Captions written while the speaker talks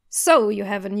So, you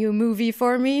have a new movie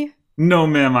for me? No,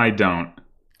 ma'am, I don't.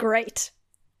 Great.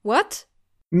 What?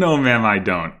 No, ma'am, I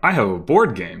don't. I have a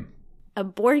board game. A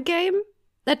board game?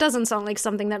 That doesn't sound like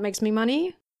something that makes me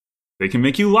money. They can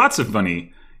make you lots of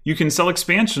money. You can sell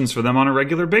expansions for them on a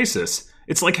regular basis.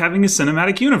 It's like having a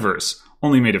cinematic universe,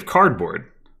 only made of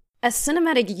cardboard. A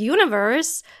cinematic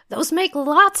universe? Those make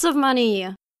lots of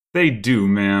money. They do,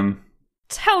 ma'am.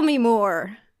 Tell me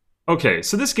more. Okay,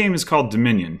 so this game is called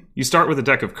Dominion. You start with a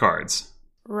deck of cards.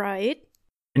 Right.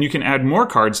 And you can add more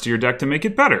cards to your deck to make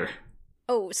it better.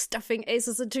 Oh, stuffing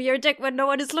aces into your deck when no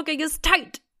one is looking is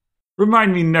tight.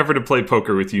 Remind me never to play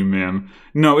poker with you, ma'am.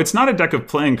 No, it's not a deck of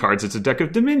playing cards, it's a deck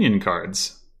of Dominion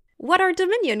cards. What are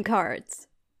Dominion cards?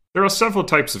 There are several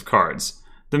types of cards.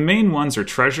 The main ones are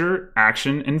Treasure,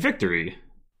 Action, and Victory.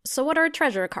 So what are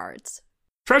treasure cards?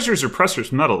 Treasures are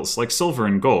precious metals, like silver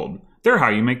and gold. They're how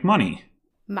you make money.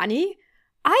 Money?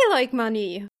 I like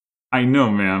money. I know,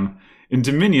 ma'am. In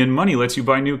Dominion, money lets you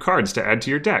buy new cards to add to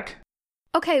your deck.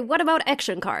 Okay, what about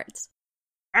action cards?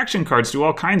 Action cards do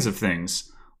all kinds of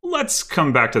things. Let's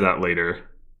come back to that later.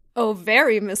 Oh,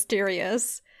 very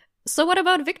mysterious. So what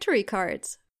about victory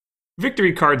cards?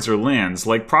 Victory cards are lands,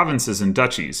 like provinces and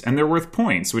duchies, and they're worth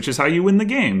points, which is how you win the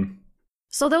game.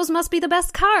 So those must be the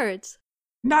best cards.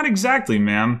 Not exactly,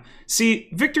 ma'am. See,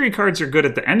 victory cards are good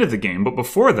at the end of the game, but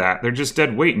before that, they're just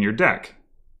dead weight in your deck.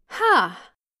 Huh.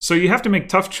 So you have to make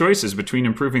tough choices between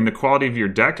improving the quality of your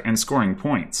deck and scoring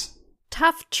points.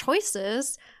 Tough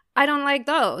choices? I don't like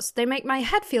those. They make my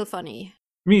head feel funny.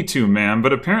 Me too, ma'am,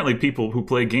 but apparently people who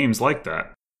play games like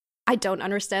that. I don't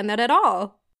understand that at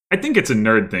all. I think it's a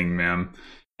nerd thing, ma'am.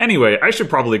 Anyway, I should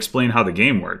probably explain how the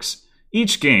game works.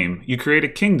 Each game, you create a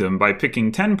kingdom by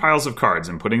picking 10 piles of cards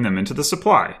and putting them into the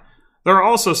supply. There are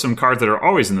also some cards that are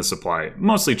always in the supply,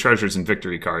 mostly treasures and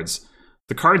victory cards.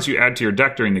 The cards you add to your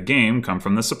deck during the game come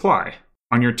from the supply.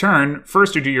 On your turn,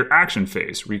 first you do your action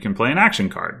phase, where you can play an action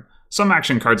card. Some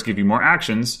action cards give you more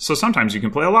actions, so sometimes you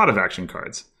can play a lot of action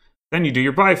cards. Then you do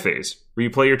your buy phase, where you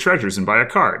play your treasures and buy a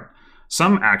card.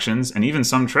 Some actions, and even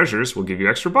some treasures, will give you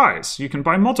extra buys. You can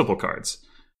buy multiple cards.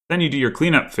 Then you do your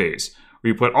cleanup phase,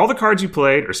 where you put all the cards you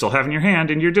played or still have in your hand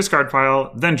into your discard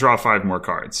pile, then draw 5 more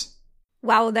cards.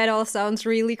 Wow, that all sounds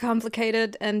really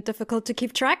complicated and difficult to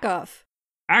keep track of.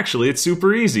 Actually, it's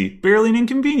super easy. Barely an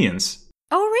inconvenience.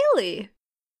 Oh, really?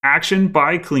 Action,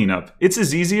 buy, cleanup. It's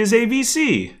as easy as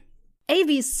ABC.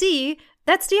 ABC?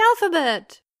 That's the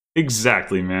alphabet.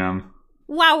 Exactly, ma'am.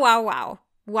 Wow.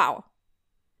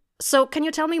 So, can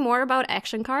you tell me more about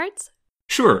action cards?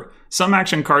 Sure, some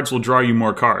action cards will draw you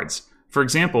more cards. For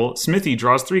example, Smithy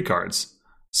draws 3 cards.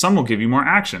 Some will give you more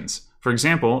actions. For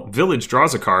example, Village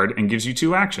draws a card and gives you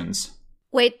 2 actions.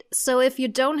 Wait, so if you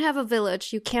don't have a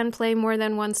village, you can play more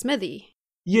than one smithy?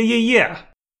 Yeah.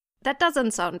 That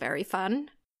doesn't sound very fun.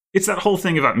 It's that whole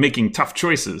thing about making tough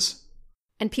choices.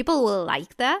 And people will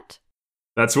like that?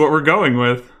 That's what we're going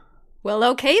with. Well,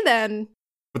 okay then.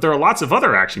 But there are lots of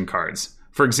other action cards.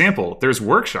 For example, there's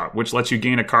Workshop, which lets you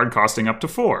gain a card costing up to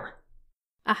 4.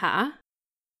 Uh-huh.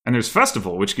 And there's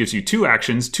Festival, which gives you 2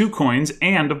 actions, 2 coins,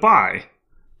 and a buy.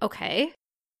 Okay.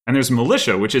 And there's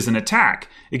Militia, which is an attack.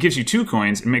 It gives you 2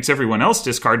 coins and makes everyone else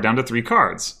discard down to 3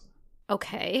 cards.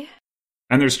 Okay.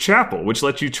 And there's Chapel, which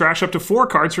lets you trash up to 4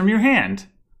 cards from your hand.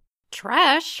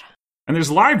 Trash? And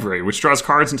there's Library, which draws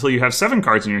cards until you have 7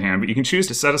 cards in your hand, but you can choose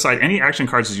to set aside any action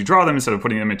cards as you draw them instead of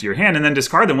putting them into your hand and then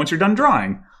discard them once you're done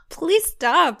drawing. Please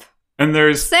stop. And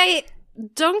there's...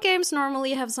 Don't games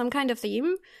normally have some kind of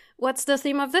theme? What's the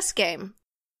theme of this game?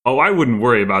 Oh, I wouldn't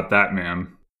worry about that,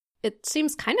 ma'am. It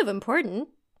seems kind of important.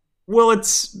 Well,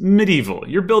 it's medieval.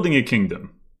 You're building a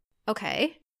kingdom.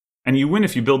 Okay. And you win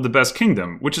if you build the best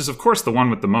kingdom, which is of course the one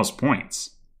with the most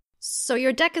points. So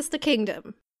your deck is the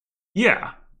kingdom?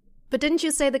 Yeah. But didn't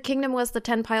you say the kingdom was the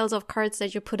 10 piles of cards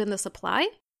that you put in the supply?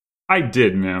 I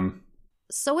did, ma'am.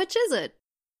 So which is it?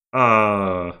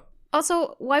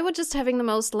 Also, why would just having the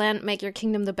most land make your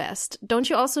kingdom the best? Don't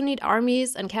you also need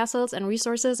armies and castles and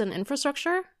resources and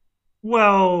infrastructure?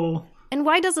 Well... And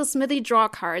why does a smithy draw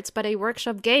cards, but a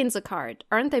workshop gains a card?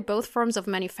 Aren't they both forms of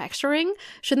manufacturing?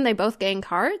 Shouldn't they both gain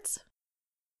cards?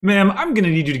 Ma'am, I'm gonna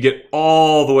need you to get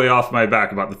all the way off my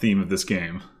back about the theme of this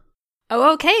game.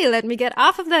 Oh, okay, let me get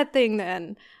off of that thing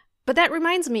then. But that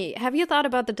reminds me, have you thought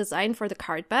about the design for the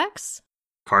card backs?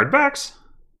 Card backs?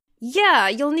 Yeah,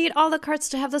 you'll need all the cards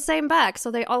to have the same back, so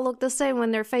they all look the same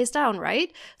when they're face down,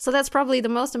 right? So that's probably the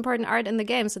most important art in the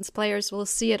game, since players will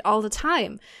see it all the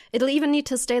time. It'll even need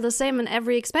to stay the same in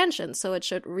every expansion, so it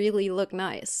should really look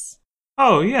nice.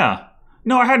 Oh, yeah.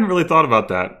 No, I hadn't really thought about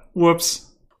that. Whoops.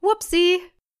 Whoopsie!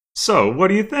 So, what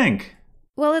do you think?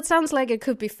 Well, it sounds like it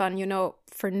could be fun,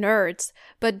 for nerds.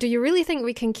 But do you really think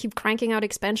we can keep cranking out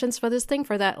expansions for this thing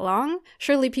for that long?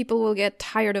 Surely people will get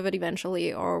tired of it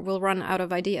eventually, or will run out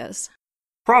of ideas.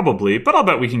 Probably, but I'll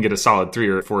bet we can get a solid 3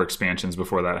 or 4 expansions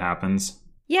before that happens.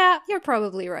 Yeah, you're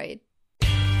probably right.